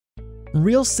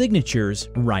Real signatures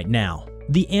right now.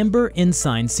 The Ambir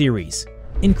nSign series.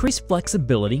 Increase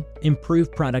flexibility,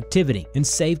 improve productivity, and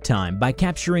save time by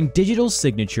capturing digital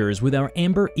signatures with our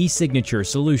Ambir e-signature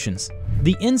solutions.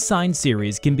 The nSign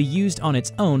series can be used on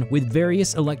its own with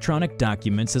various electronic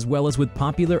documents as well as with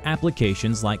popular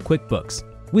applications like QuickBooks.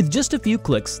 With just a few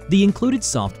clicks, the included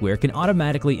software can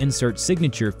automatically insert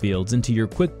signature fields into your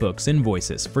QuickBooks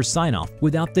invoices for sign-off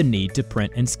without the need to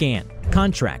print and scan.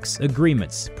 Contracts,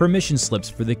 agreements, permission slips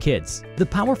for the kids. The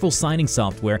powerful signing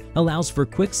software allows for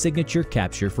quick signature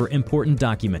capture for important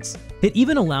documents. It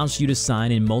even allows you to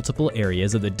sign in multiple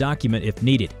areas of the document if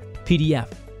needed. PDF,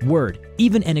 Word,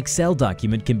 even an Excel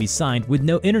document can be signed with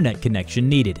no internet connection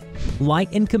needed.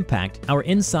 Light and compact, our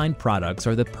nSign products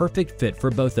are the perfect fit for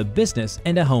both a business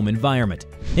and a home environment,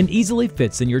 and easily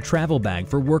fits in your travel bag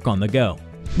for work on the go.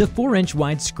 The 4-inch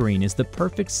wide screen is the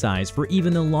perfect size for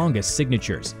even the longest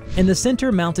signatures, and the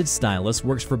center-mounted stylus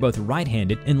works for both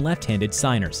right-handed and left-handed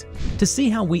signers. To see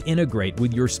how we integrate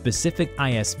with your specific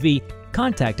ISV,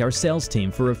 contact our sales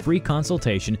team for a free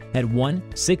consultation at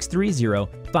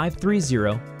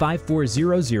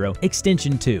 1-630-530-5400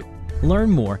 extension 2. Learn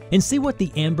more and see what the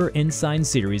Ambir nSign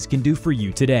series can do for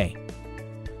you today.